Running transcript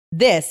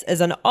This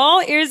is an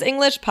All Ears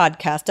English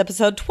podcast,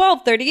 episode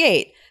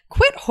 1238.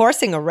 Quit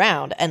horsing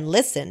around and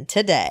listen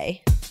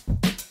today.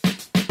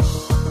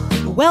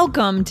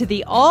 Welcome to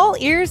the All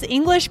Ears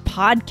English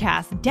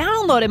podcast,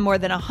 downloaded more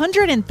than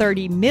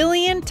 130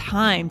 million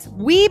times.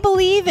 We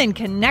believe in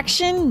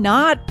connection,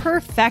 not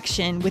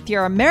perfection, with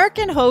your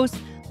American hosts,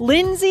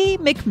 Lindsay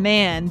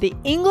McMahon, the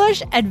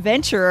English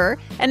adventurer,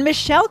 and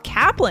Michelle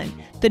Kaplan,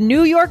 the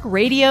New York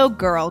radio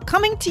girl,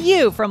 coming to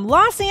you from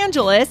Los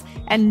Angeles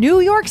and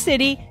New York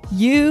City,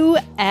 USA.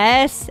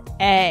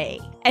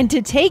 And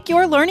to take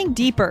your learning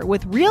deeper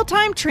with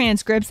real-time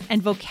transcripts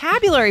and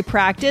vocabulary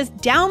practice,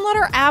 download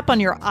our app on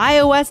your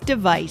iOS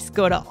device.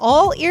 Go to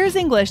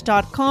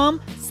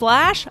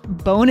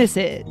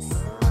allearsenglish.com/bonuses.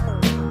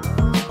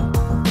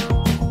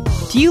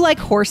 Do you like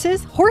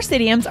horses? Horse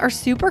idioms are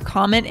super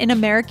common in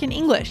American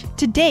English.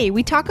 Today,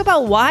 we talk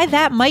about why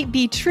that might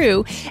be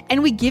true,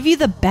 and we give you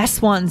the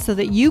best ones so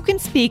that you can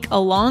speak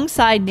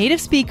alongside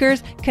native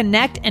speakers,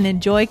 connect, and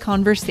enjoy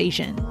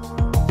conversation.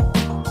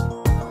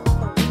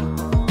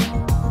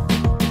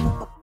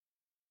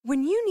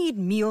 When you need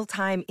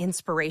mealtime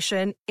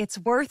inspiration, it's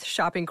worth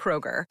shopping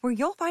Kroger, where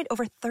you'll find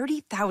over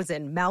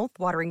 30,000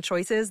 mouth-watering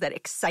choices that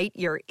excite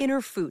your inner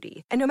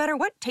foodie. And no matter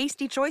what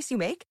tasty choice you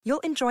make,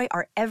 you'll enjoy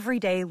our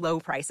everyday low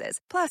prices,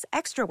 plus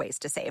extra ways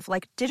to save,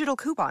 like digital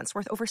coupons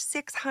worth over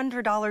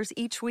 $600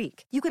 each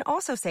week. You can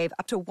also save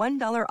up to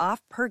 $1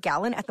 off per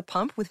gallon at the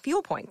pump with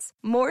fuel points.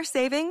 More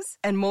savings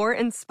and more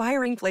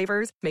inspiring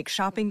flavors make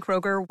shopping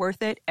Kroger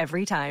worth it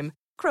every time.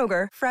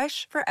 Kroger,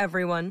 fresh for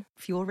everyone.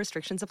 Fuel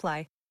restrictions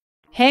apply.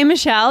 Hey,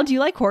 Michelle, do you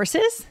like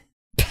horses?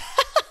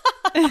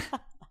 What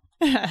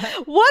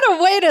a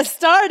way to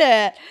start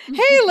it.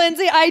 Hey,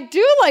 Lindsay, I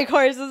do like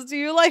horses. Do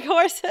you like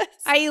horses?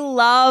 I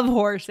love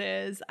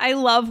horses. I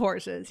love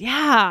horses.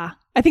 Yeah.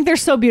 I think they're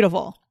so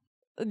beautiful.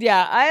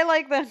 Yeah, I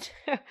like them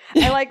too.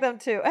 I like them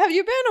too. Have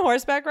you been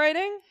horseback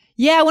riding?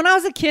 Yeah, when I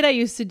was a kid, I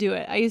used to do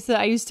it. I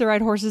used to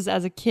ride horses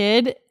as a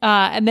kid.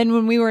 And then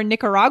when we were in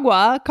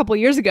Nicaragua a couple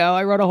years ago,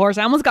 I rode a horse.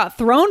 I almost got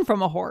thrown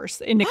from a horse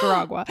in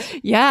Nicaragua.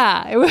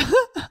 Yeah. It was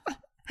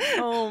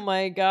Oh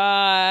my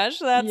gosh.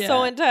 That's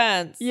so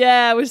intense.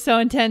 Yeah, it was so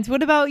intense.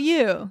 What about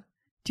you?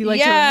 Do you like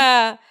to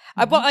ride?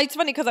 Well, it's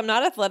funny because I'm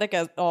not athletic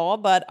at all,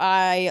 but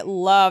I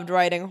loved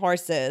riding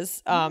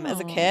horses as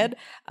a kid.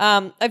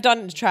 I've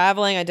done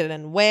traveling. I did it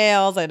in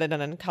Wales. I did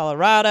it in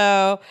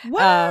Colorado.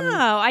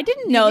 Wow. I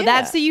didn't know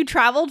that. So you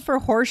traveled for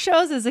horse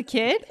shows as a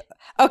kid?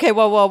 Okay,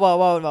 whoa.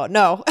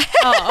 No.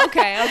 Oh,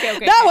 okay.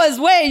 That was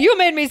you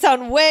made me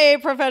sound way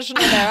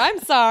professional there. I'm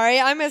sorry.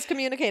 I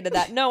miscommunicated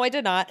that. No, I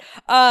did not.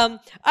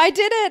 I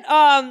did it,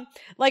 I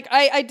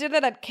did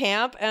it at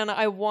camp, and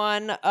I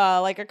won,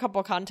 a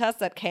couple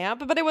contests at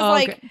camp, but it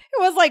was it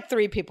was like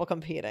 3 people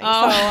competing.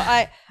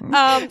 Oh.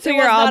 So so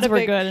your odds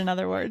were good, in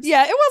other words.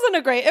 Yeah, it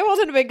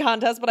wasn't a big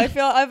contest, but I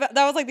feel that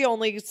was like the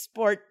only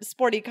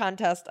sporty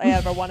contest I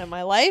ever won in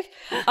my life.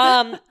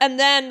 And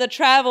then the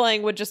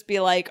traveling would just be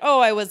like,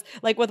 I was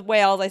like with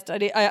Wales.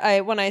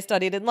 When I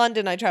studied in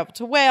London, I traveled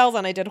to Wales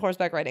and I did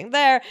horseback riding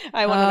there.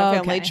 I went on a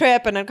family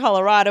trip, and in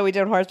Colorado we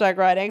did horseback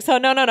riding. So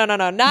no,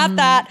 not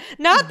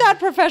that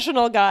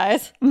professional,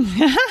 guys.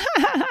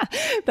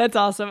 That's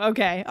awesome.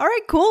 Okay. All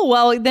right, cool.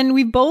 Well, then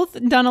we've both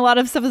done a lot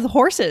of stuff with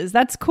horses.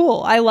 That's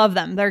cool. I love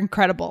them. They're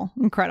incredible.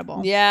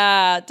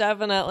 Yeah,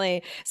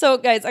 definitely. So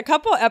guys, a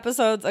couple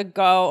episodes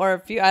ago, or a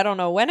few, I don't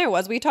know when it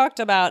was, we talked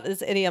about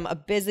this idiom, a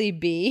busy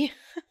bee.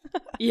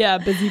 Yeah,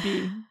 busy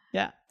bee.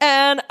 Yeah.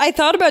 And I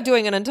thought about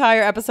doing an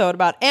entire episode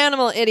about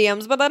animal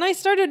idioms, but then I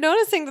started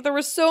noticing that there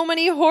were so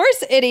many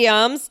horse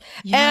idioms.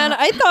 Yeah. And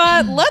I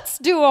thought, let's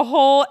do a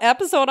whole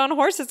episode on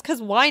horses, because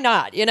why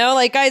not?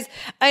 Guys,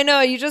 I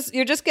know you're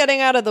just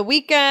getting out of the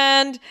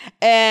weekend,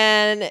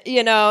 and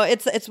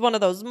it's one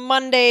of those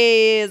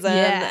Mondays,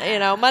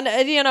 and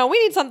Monday,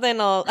 we need something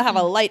to have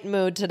a light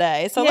mood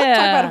today. So let's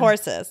talk about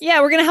horses.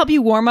 Yeah, we're gonna help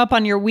you warm up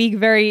on your week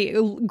very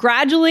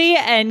gradually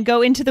and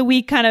go into the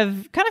week kind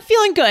of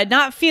feeling good,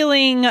 not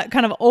feeling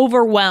kind of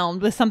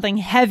overwhelmed with something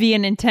heavy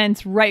and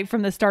intense right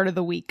from the start of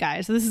the week,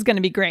 guys. So this is going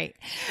to be great.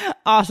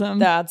 Awesome.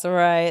 That's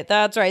right.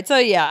 So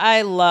yeah,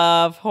 I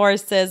love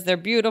horses. They're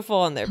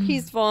beautiful and they're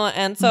peaceful.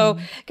 And so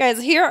guys,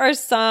 here are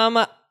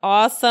some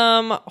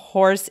awesome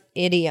horse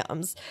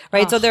idioms,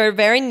 right? So they're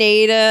very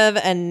native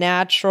and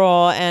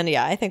natural, and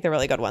yeah, I think they're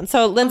really good ones.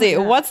 So Lindsay,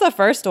 what's the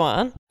first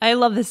one? I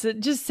love this. It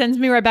just sends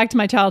me right back to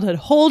my childhood.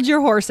 Hold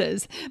your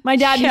horses. My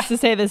dad used to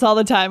say this all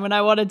the time when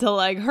I wanted to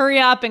hurry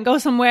up and go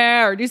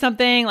somewhere or do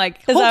something, hold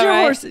your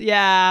horses.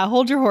 Yeah,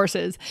 hold your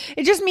horses.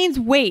 It just means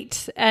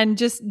wait and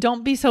just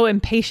don't be so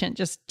impatient.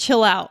 Just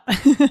chill out.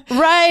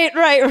 Right.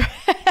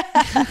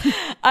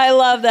 I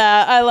love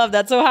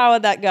that. So how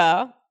would that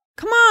go?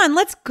 Come on,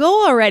 let's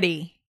go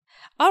already.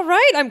 All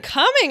right, I'm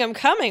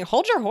coming.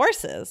 Hold your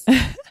horses.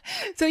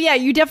 So yeah,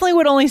 you definitely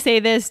would only say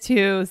this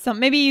to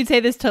maybe you'd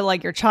say this to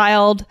like your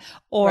child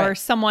or Right.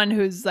 someone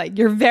who's like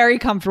you're very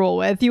comfortable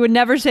with. You would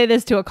never say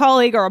this to a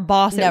colleague or a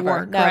boss at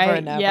work,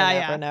 right? Never.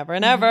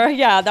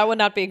 Yeah, that would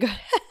not be good.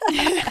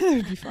 That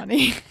would be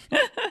funny.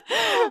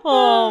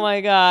 Oh my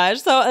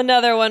gosh. So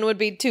another one would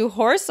be to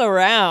horse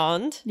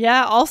around.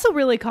 Yeah, also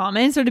really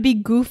common. So to be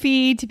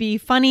goofy, to be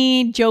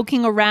funny,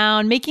 joking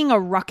around, making a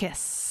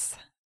ruckus.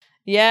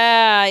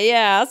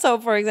 Yeah. So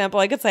for example,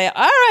 I could say,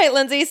 all right,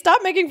 Lindsay,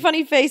 stop making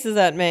funny faces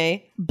at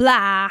me.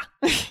 Blah.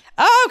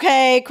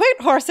 Okay,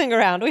 quit horsing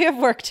around. We have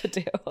work to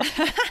do.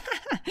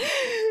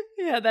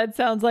 Yeah, that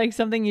sounds like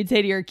something you'd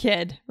say to your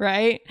kid,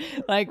 right?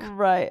 Like,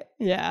 Right.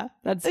 yeah,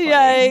 that's funny.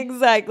 Yeah,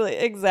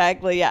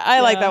 exactly. Yeah,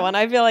 I like that one.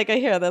 I feel like I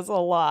hear this a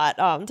lot,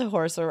 to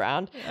horse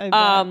around. I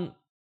bet.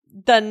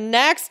 The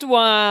next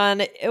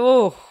one,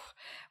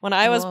 when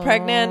I was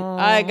pregnant,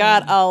 I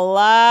got a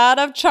lot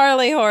of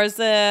Charlie horses.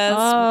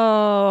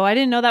 Oh, I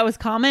didn't know that was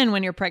common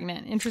when you're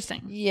pregnant.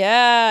 Interesting.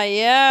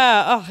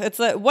 Yeah.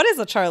 Oh, what is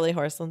a Charlie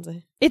horse,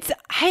 Lindsay?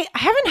 I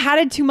haven't had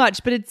it too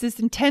much, but it's this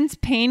intense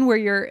pain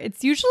where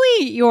it's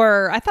usually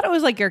I thought it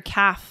was like your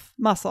calf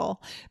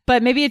muscle,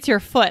 but maybe it's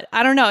your foot.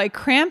 I don't know. It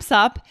cramps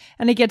up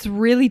and it gets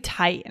really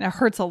tight and it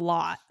hurts a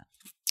lot.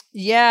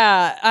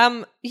 Yeah. I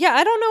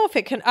don't know if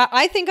it can,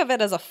 I think of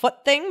it as a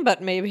foot thing,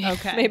 but maybe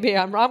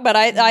I'm wrong, but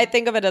I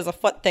think of it as a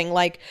foot thing,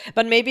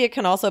 but maybe it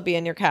can also be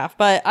in your calf,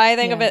 but I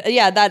think of it,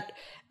 that,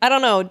 I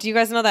don't know. Do you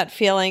guys know that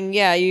feeling?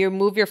 Yeah. You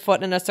move your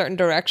foot in a certain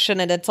direction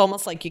and it's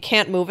almost like you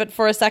can't move it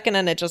for a second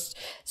and it just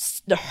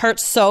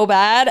hurts so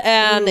bad.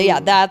 And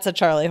that's a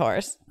Charlie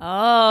horse.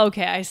 Oh,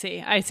 okay. I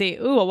see.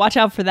 Ooh, well, watch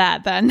out for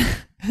that then.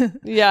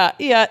 Yeah,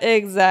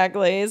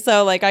 exactly.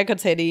 So like I could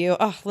say to you,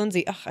 oh,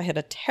 Lindsay, I had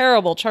a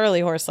terrible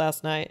Charlie horse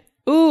last night.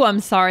 Ooh, I'm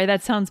sorry.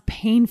 That sounds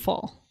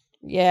painful.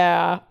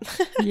 Yeah.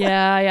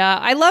 Yeah.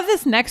 I love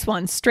this next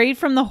one. Straight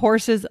from the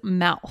horse's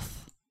mouth.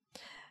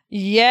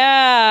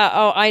 Yeah.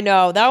 Oh, I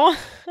know. That one.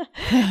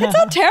 It's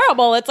not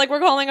terrible. It's like we're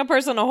calling a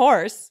person a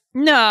horse.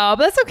 No,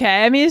 but that's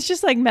okay. I mean, it's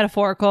just like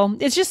metaphorical.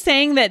 It's just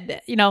saying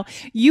that,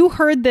 you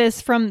heard this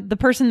from the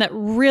person that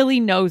really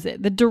knows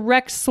it, the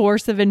direct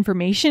source of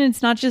information.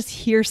 It's not just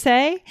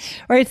hearsay,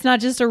 or it's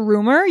not just a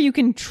rumor. You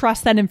can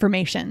trust that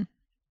information.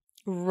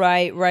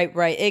 Right.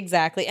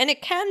 Exactly. And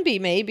it can be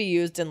maybe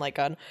used in like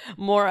a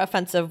more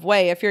offensive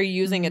way if you're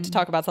using it to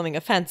talk about something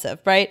offensive,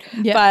 right?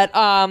 Yeah.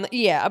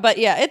 But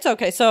it's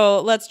okay.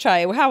 So let's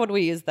try. How would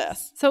we use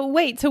this? So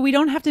wait, so we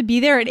don't have to be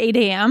there at 8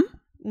 a.m.?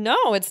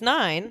 No, it's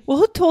 9. Well,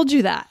 who told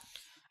you that?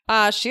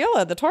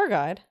 Sheila, the tour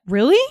guide.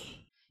 Really?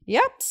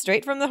 Yep,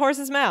 straight from the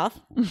horse's mouth.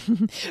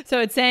 So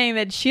it's saying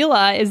that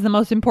Sheila is the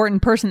most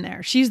important person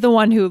there. She's the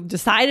one who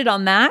decided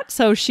on that,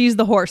 so she's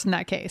the horse in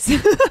that case.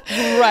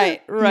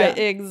 Right. Yeah.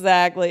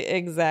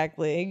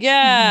 Exactly.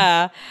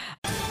 Yeah.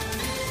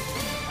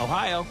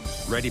 Ohio,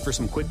 ready for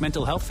some quick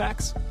mental health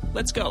facts?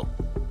 Let's go.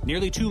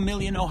 Nearly 2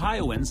 million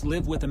Ohioans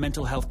live with a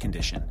mental health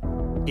condition.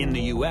 In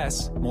the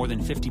U.S., more than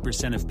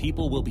 50% of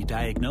people will be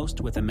diagnosed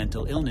with a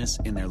mental illness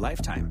in their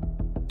lifetime.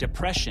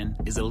 Depression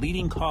is a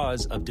leading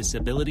cause of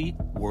disability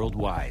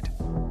worldwide.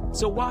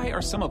 So why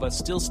are some of us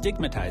still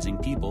stigmatizing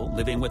people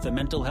living with a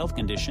mental health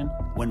condition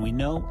when we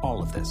know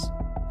all of this?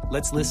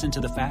 Let's listen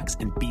to the facts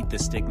and beat the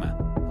stigma.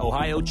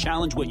 Ohio,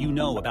 challenge what you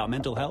know about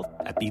mental health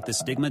at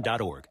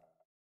beatthestigma.org.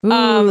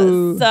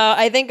 So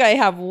I think I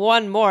have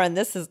one more, and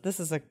this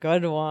is a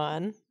good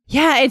one.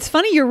 Yeah, it's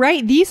funny. You're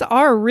right. These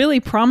are really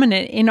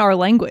prominent in our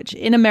language,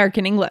 in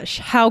American English.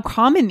 How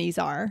common these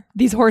are.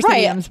 These horse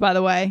idioms, by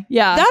the way.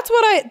 Yeah. That's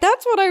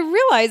what I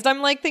realized.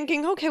 I'm like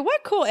thinking, okay,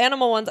 what cool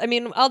animal ones? I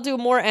mean, I'll do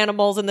more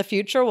animals in the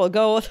future. We'll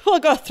go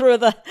through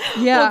them.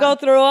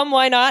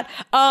 Why not?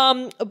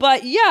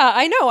 But yeah,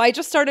 I know. I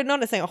just started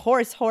noticing a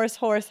horse,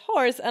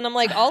 and I'm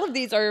like, all of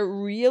these are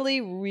really,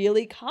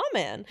 really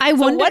common. I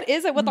wonder what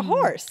is it with the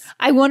horse?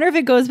 I wonder if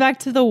it goes back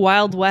to the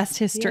Wild West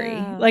history.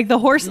 Yeah. Like the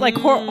horse,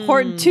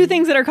 two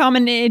things that are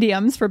common in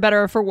idioms, for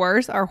better or for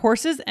worse, are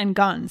horses and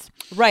guns.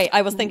 Right.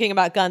 I was thinking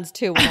about guns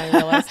too when I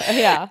realized.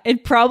 Yeah.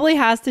 It probably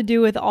has to do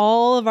with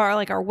all of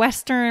our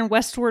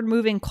westward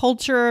moving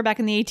culture back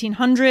in the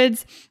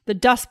 1800s, the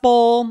Dust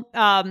Bowl,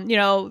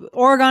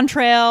 Oregon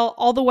Trail,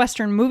 all the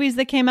Western movies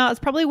that came out. It's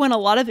probably when a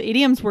lot of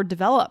idioms were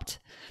developed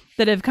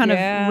that have kind of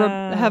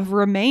have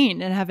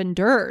remained and have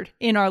endured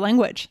in our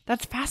language.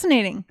 That's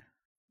fascinating.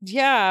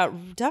 Yeah,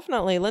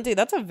 definitely. Lindsay,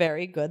 that's a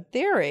very good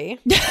theory.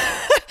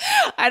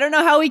 I don't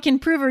know how we can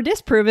prove or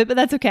disprove it, but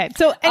that's okay.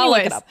 So anyways, I'll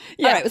look it up.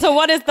 Yeah. All right. So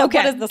what is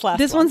this last one?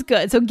 This one's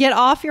good. So get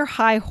off your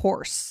high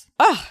horse.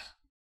 Ugh.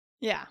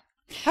 Yeah.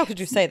 How could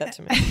you say that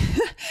to me?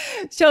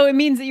 So it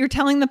means that you're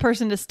telling the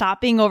person to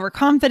stop being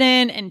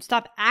overconfident and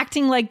stop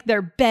acting like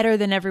they're better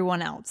than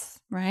everyone else,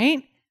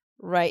 right?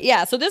 Right.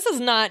 Yeah. So this is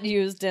not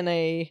used in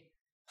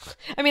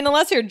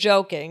unless you're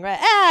joking, right?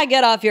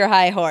 Get off your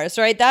high horse,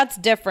 right? That's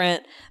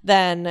different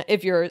than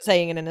if you're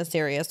saying it in a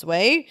serious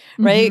way,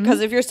 right? Because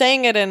if you're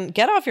saying it in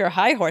get off your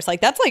high horse, like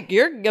that's like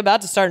you're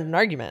about to start an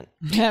argument.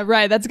 Yeah,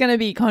 right. That's going to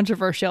be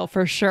controversial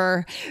for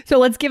sure. So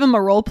let's give them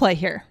a role play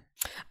here.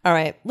 All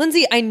right,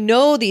 Lindsay, I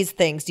know these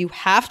things. You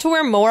have to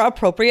wear more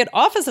appropriate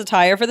office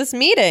attire for this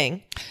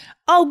meeting.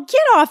 Oh,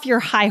 get off your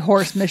high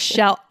horse,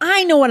 Michelle.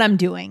 I know what I'm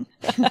doing.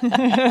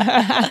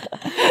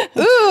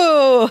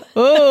 Ooh.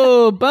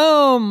 Oh,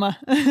 boom.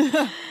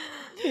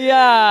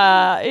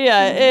 Yeah,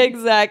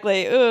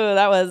 exactly. Ooh,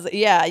 that was,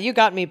 you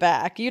got me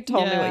back. You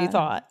told me what you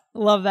thought.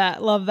 Love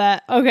that. Love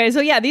that. Okay, so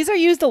yeah, these are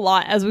used a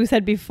lot, as we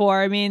said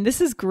before. I mean, this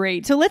is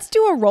great. So let's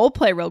do a role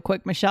play real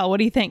quick, Michelle. What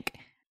do you think?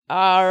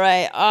 All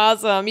right,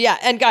 awesome. Yeah,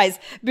 and guys,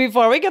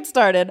 before we get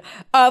started,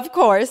 of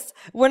course,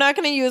 we're not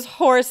going to use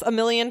horse a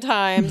million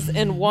times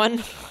in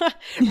one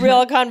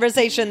real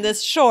conversation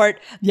this short,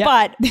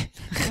 but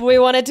we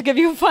wanted to give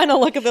you a final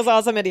look at this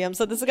awesome idiom.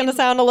 So this is going to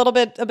sound a little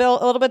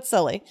bit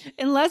silly.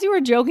 Unless you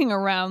were joking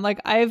around, like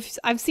I've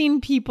seen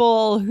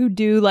people who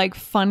do like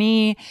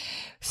funny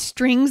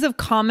strings of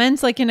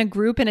comments, like in a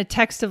group in a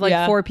text of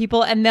like 4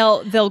 people, and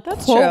they'll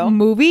quote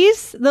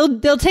movies.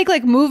 They'll take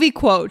like movie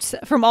quotes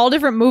from all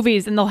different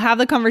movies, and they'll have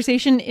the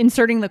conversation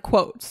inserting the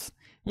quotes.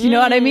 Do you know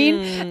what I mean?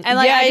 And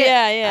like,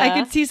 I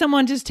could see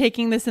someone just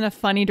taking this in a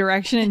funny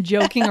direction and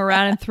joking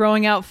around and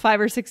throwing out 5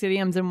 or 6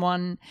 idioms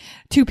in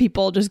 2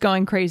 people just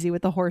going crazy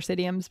with the horse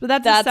idioms.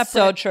 But that's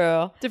so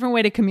true. Different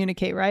way to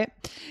communicate, right?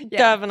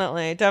 Yeah.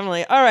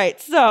 Definitely. All right.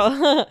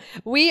 So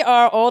we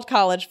are old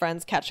college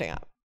friends catching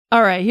up.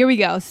 All right, here we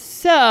go.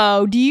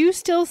 So, do you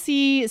still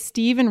see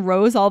Steve and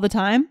Rose all the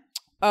time?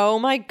 Oh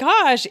my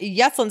gosh.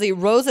 Yes, Lindsay.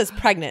 Rose is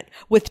pregnant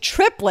with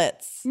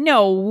triplets.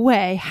 No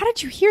way. How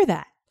did you hear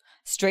that?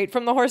 Straight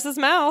from the horse's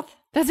mouth.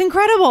 That's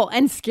incredible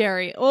and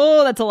scary.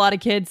 Oh, that's a lot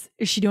of kids.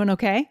 Is she doing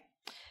okay?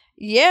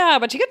 Yeah,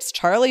 but she gets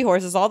Charlie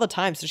horses all the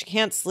time, so she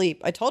can't sleep.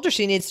 I told her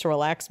she needs to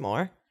relax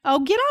more. Oh,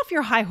 get off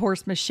your high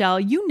horse, Michelle.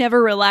 You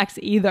never relax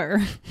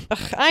either.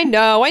 Ugh, I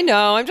know.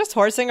 I'm just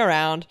horsing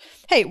around.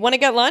 Hey, want to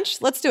get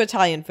lunch? Let's do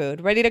Italian food.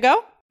 Ready to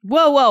go?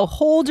 Whoa.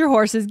 Hold your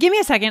horses. Give me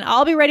a second.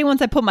 I'll be ready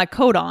once I put my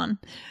coat on.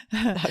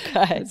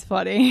 Okay. It's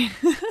funny.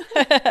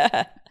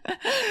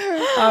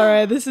 All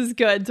right, this is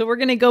good. So we're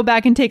going to go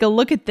back and take a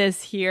look at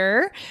this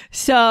here.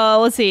 So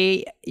let's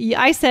see.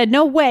 I said,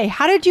 no way.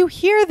 How did you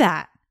hear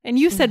that? And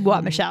you said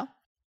what, Michelle?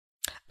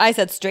 I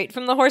said straight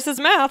from the horse's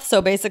mouth. So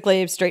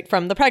basically straight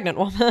from the pregnant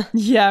woman.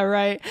 Yeah,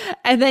 right.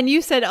 And then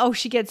you said, oh,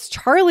 she gets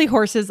Charlie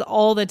horses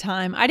all the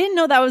time. I didn't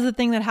know that was the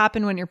thing that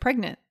happened when you're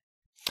pregnant.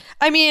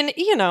 I mean,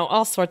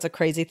 all sorts of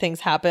crazy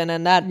things happen,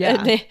 and that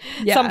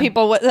some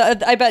people,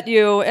 I bet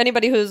you,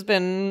 anybody who's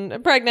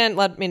been pregnant,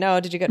 let me know.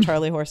 Did you get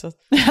Charlie horses?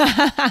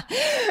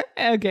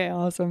 Okay,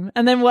 awesome.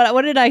 And then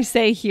what did I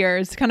say here?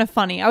 It's kind of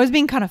funny. I was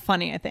being kind of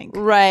funny, I think.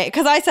 Right,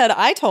 because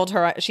I told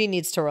her she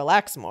needs to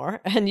relax more,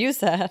 and you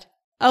said,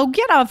 oh,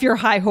 get off your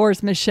high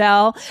horse,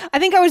 Michelle. I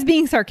think I was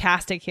being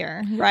sarcastic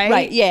here, right?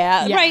 Right,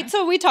 yeah. Right.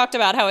 So we talked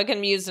about how it can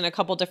be used in a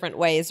couple different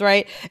ways,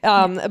 right?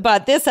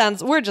 But this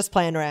sounds, we're just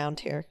playing around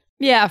here.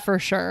 Yeah, for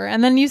sure.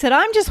 And then you said,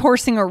 I'm just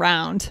horsing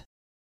around.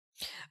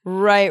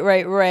 Right.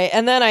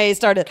 And then I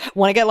started,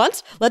 want to get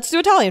lunch? Let's do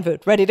Italian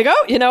food. Ready to go?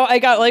 I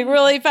got like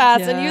really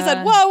fast. And you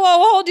said, whoa,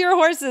 hold your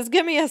horses.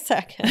 Give me a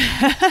second.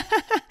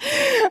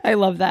 I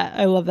love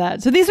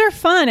that. So these are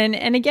fun.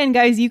 And again,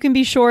 guys, you can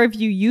be sure if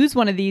you use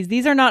one of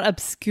these are not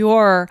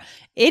obscure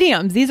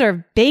idioms. These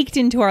are baked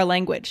into our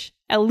language,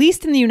 at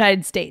least in the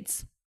United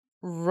States.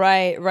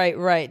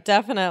 Right.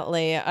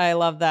 Definitely. I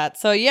love that.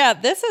 So yeah,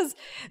 this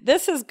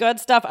is good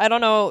stuff. I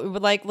don't know,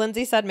 like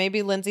Lindsay said,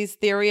 maybe Lindsay's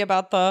theory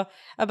about the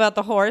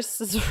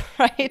horse is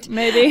right.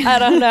 Maybe. I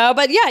don't know.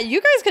 But yeah,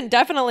 you guys can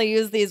definitely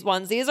use these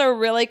ones. These are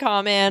really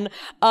common.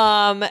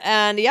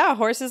 And yeah,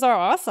 horses are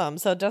awesome.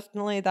 So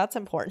definitely that's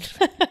important.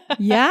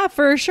 Yeah,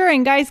 for sure.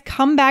 And guys,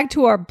 come back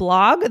to our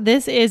blog.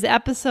 This is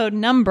episode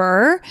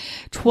number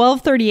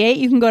 1238.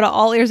 You can go to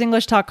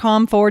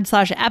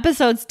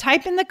allearsenglish.com/episodes.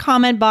 Type in the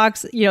comment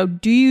box,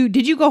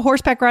 did you go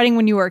horseback riding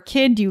when you were a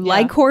kid? Do you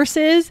like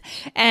horses?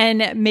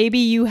 And maybe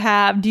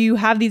do you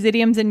have these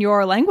idioms in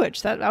your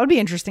language? That would be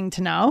interesting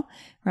to know,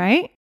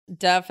 right?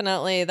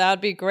 Definitely. That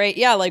would be great.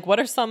 Yeah. Like what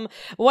are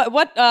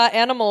what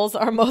animals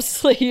are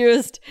mostly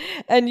used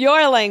in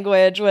your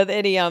language with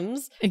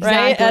idioms?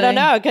 Exactly. Right? I don't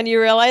know. Can you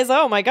realize,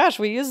 oh my gosh,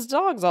 we use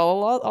dogs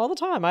all the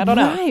time. I don't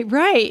know.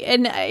 Right.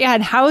 And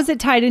how is it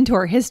tied into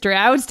our history?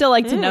 I would still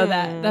like to know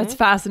that. That's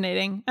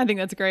fascinating. I think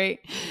that's great.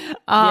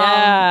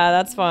 Yeah,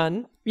 that's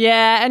fun.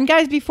 Yeah. And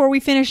guys, before we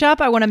finish up,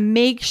 I want to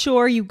make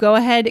sure you go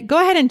ahead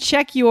and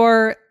check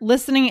your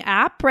listening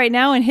app right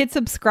now and hit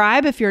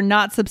subscribe if you're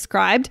not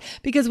subscribed,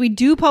 because we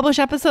do publish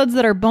episodes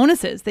that are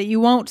bonuses that you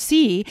won't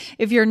see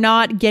if you're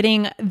not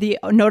getting the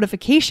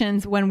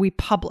notifications when we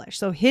publish.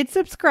 So hit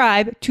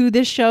subscribe to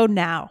this show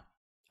now.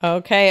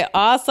 Okay,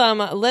 awesome.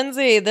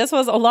 Lindsay, this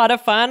was a lot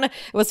of fun. It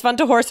was fun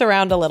to horse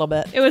around a little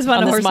bit. It was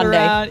fun to horse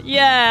around.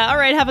 Yeah. All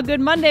right. Have a good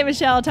Monday,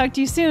 Michelle. I'll talk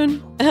to you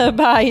soon.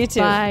 Bye. You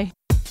too. Bye.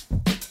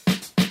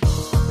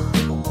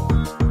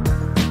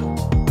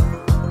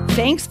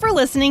 Thanks for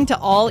listening to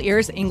All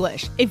Ears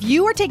English. If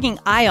you are taking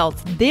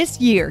IELTS this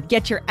year,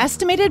 get your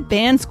estimated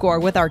band score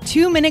with our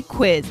 2-minute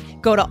quiz.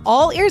 Go to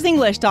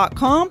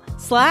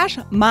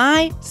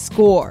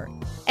allearsenglish.com/myscore.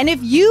 And if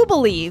you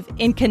believe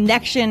in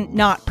connection,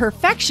 not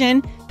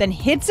perfection, then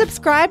hit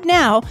subscribe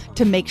now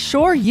to make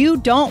sure you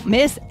don't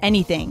miss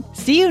anything.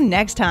 See you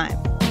next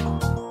time.